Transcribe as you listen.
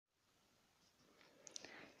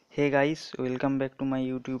Hey guys, welcome back to my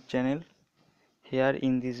YouTube channel. Here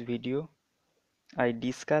in this video, I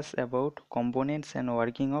discuss about components and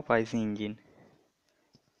working of IC engine.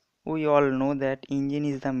 We all know that engine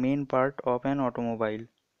is the main part of an automobile.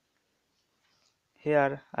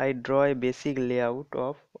 Here I draw a basic layout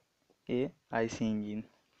of a IC engine.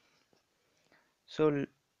 So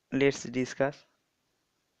let's discuss.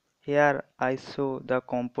 Here I show the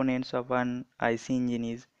components of an IC engine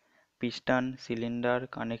is piston, cylinder,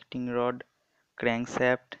 connecting rod,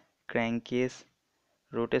 crankshaft, crankcase,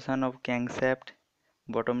 rotation of crankshaft,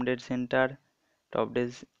 bottom dead center, top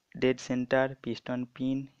dead center, piston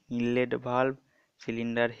pin, inlet valve,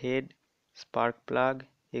 cylinder head, spark plug,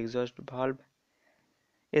 exhaust valve,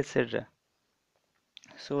 etc.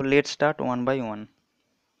 So let's start one by one.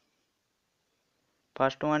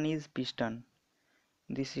 First one is piston.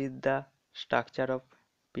 This is the structure of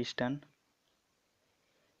piston.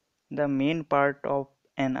 The main part of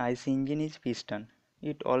an IC engine is piston.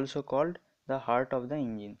 It also called the heart of the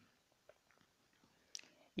engine.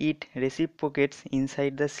 It reciprocates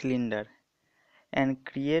inside the cylinder and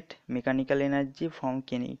create mechanical energy from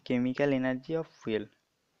chemical energy of fuel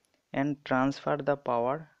and transfer the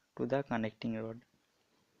power to the connecting rod.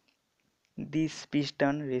 This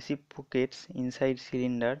piston reciprocates inside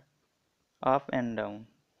cylinder up and down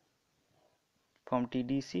from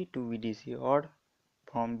TDC to VDC or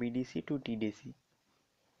from VDC to TDC.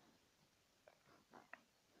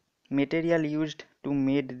 Material used to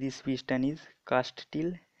make this piston is cast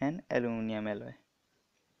steel and aluminum alloy.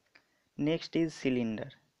 Next is cylinder.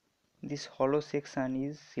 This hollow section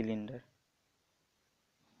is cylinder.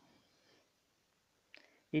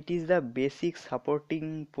 It is the basic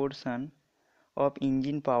supporting portion of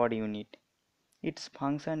engine power unit. Its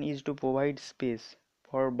function is to provide space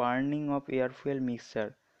for burning of air-fuel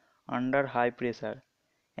mixture under high pressure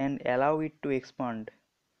and allow it to expand,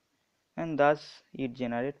 and thus it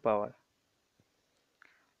generate power.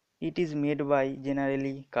 It is made by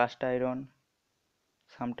generally cast iron,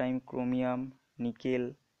 sometimes chromium,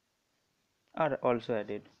 nickel are also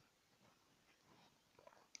added.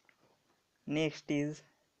 Next is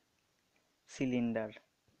cylinder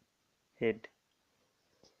head.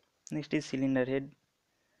 Next is cylinder head.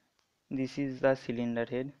 This is the cylinder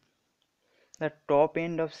head. The top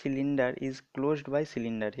end of cylinder is closed by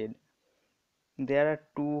cylinder head. There are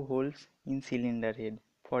two holes in cylinder head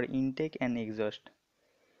for intake and exhaust.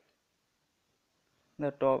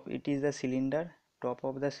 The top, it is the cylinder, top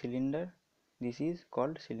of the cylinder. This is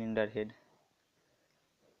called cylinder head.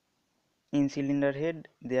 In cylinder head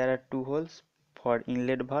there are two holes for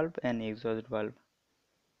inlet valve and exhaust valve.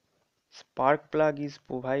 Spark plug is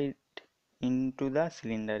provided into the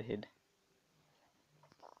cylinder head.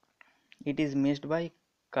 It is made by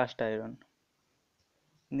cast iron.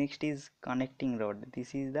 Next is connecting rod.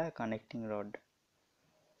 This is the connecting rod.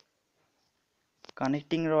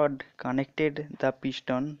 Connecting rod connected the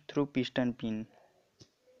piston through piston pin.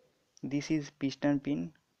 This is piston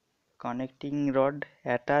pin. Connecting rod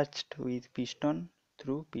attached with piston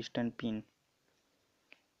through piston pin.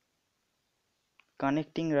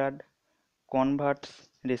 Connecting rod converts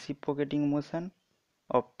reciprocating motion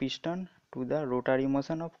of piston to the rotary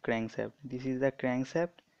motion of crankshaft. This is the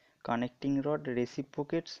crankshaft. Connecting rod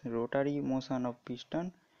reciprocates rotary motion of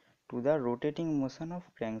piston to the rotating motion of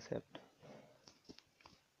crankshaft.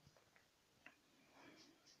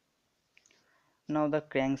 Now the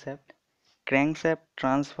crankshaft. Crankshaft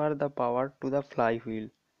transfer the power to the flywheel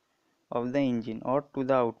of the engine or to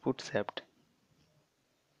the output shaft.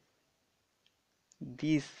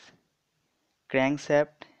 This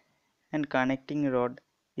crankshaft and connecting rod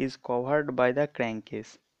is covered by the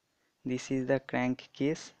crankcase. This is the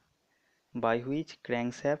crankcase by which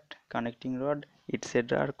crankshaft, connecting rod,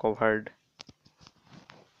 etc. are covered.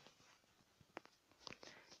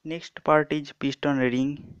 Next part is piston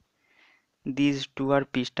ring. These two are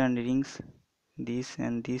piston rings. This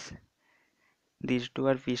and this. These two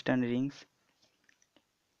are piston rings.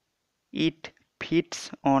 It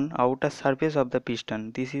fits on outer surface of the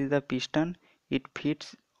piston. This is the piston. It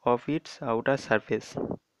fits of its outer surface.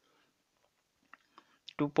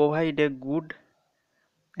 To provide a good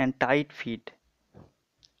and tight fit.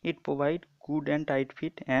 It provides good and tight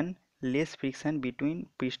fit and less friction between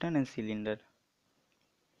piston and cylinder.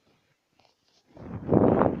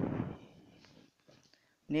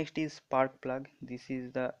 Next is spark plug. This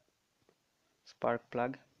is the spark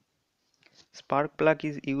plug. Spark plug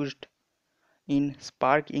is used in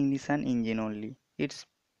spark ignition engine only. Its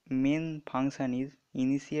main function is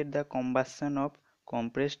initiate the combustion of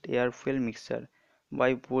compressed air fuel mixture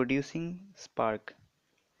by producing spark.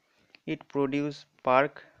 It produces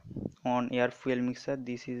spark on air fuel mixer.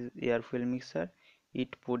 This is air fuel mixer.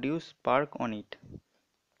 It produce spark on it.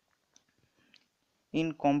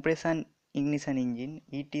 In compression ignition engine,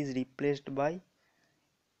 it is replaced by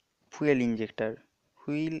fuel injector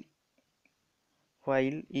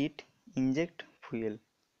while it inject fuel.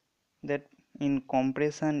 That in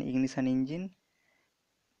compression ignition engine,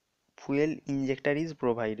 fuel injector is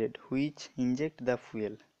provided which inject the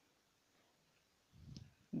fuel.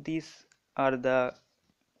 These are the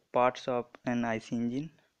parts of an IC engine.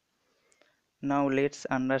 Now let's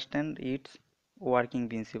understand its working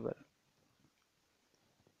principle.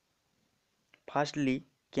 Firstly,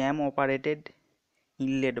 cam operated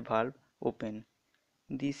inlet valve open.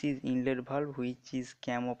 This is inlet valve which is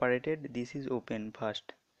cam operated. This is open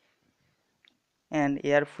first. And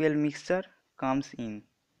air fuel mixture comes in.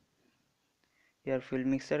 Air fuel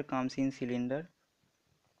mixture comes in cylinder.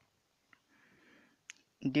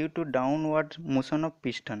 Due to downward motion of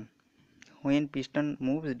piston, when piston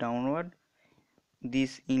moves downward,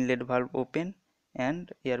 this inlet valve open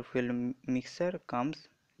and air fuel mixture comes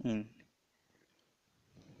in.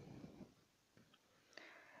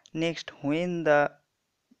 Next, when the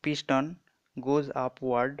piston goes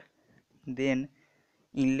upward, then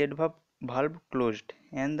inlet valve closed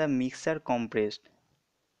and the mixture compressed,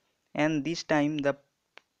 and this time the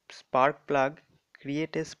spark plug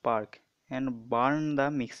create a spark and burn the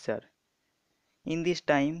mixture. In this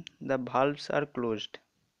time the valves are closed.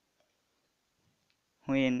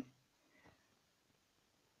 When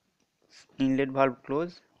inlet valve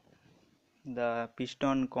close, the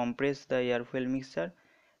piston compress the air fuel mixture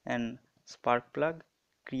and spark plug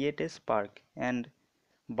create a spark and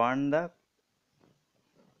burn the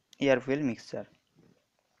air fuel mixture.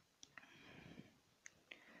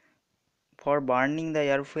 For burning the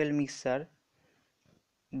air fuel mixture,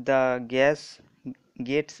 the gas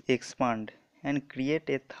gets expand and create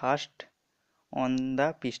a thrust on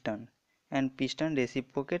the piston, and piston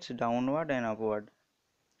reciprocates downward and upward.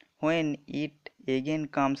 When it again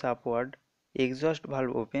comes upward, exhaust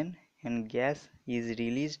valve open and gas is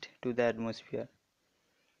released to the atmosphere.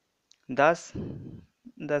 Thus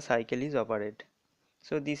the cycle is operated.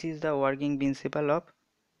 So this is the working principle of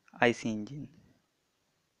IC engine.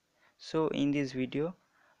 So in this video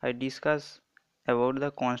I discuss about the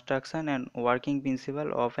construction and working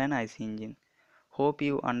principle of an IC engine. Hope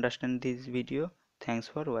you understand this video. Thanks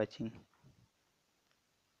for watching.